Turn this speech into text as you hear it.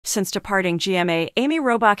Since departing GMA, Amy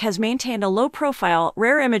Robach has maintained a low profile,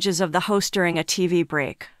 rare images of the host during a TV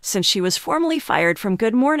break. Since she was formally fired from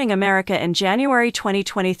Good Morning America in January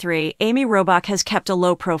 2023, Amy Robach has kept a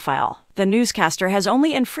low profile. The newscaster has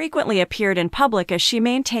only infrequently appeared in public as she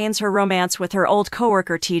maintains her romance with her old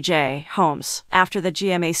coworker TJ Holmes. After the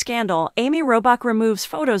GMA scandal, Amy Robach removes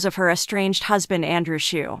photos of her estranged husband Andrew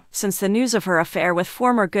Shue. Since the news of her affair with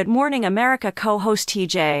former Good Morning America co-host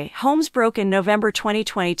TJ Holmes broke in November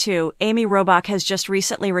 2022, Amy Robach has just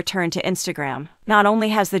recently returned to Instagram. Not only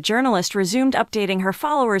has the journalist resumed updating her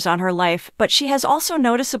followers on her life, but she has also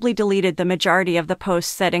noticeably deleted the majority of the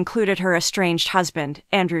posts that included her estranged husband,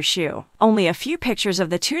 Andrew Shue. Only a few pictures of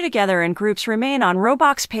the two together in groups remain on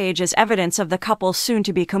Robach's page as evidence of the couple's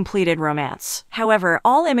soon-to-be-completed romance. However,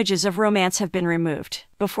 all images of romance have been removed.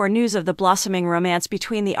 Before news of the blossoming romance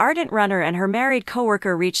between the ardent runner and her married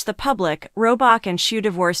coworker reached the public, Robach and Shue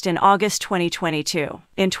divorced in August 2022.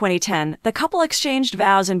 In 2010, the couple exchanged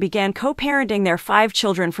vows and began co-parenting their 5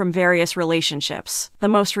 children from various relationships. The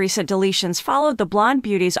most recent deletions followed the blonde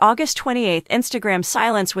beauty's August 28 Instagram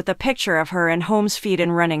silence with a picture of her in Holmes' feet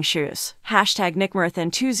in running shoes.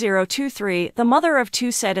 #NickMurthan2023, the mother of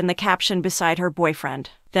 2, said in the caption beside her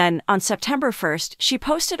boyfriend. Then, on September 1st, she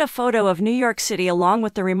posted a photo of New York City along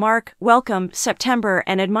with the remark, "Welcome, September,"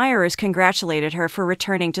 and admirers congratulated her for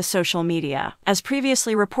returning to social media. As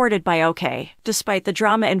previously reported by OK, despite the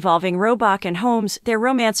drama involving Robach and Holmes, their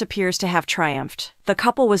romance appears to have triumphed. The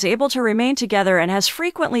couple was able to remain together and has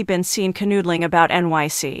frequently been seen canoodling about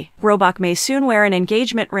NYC. Robach may soon wear an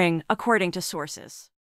engagement ring, according to sources.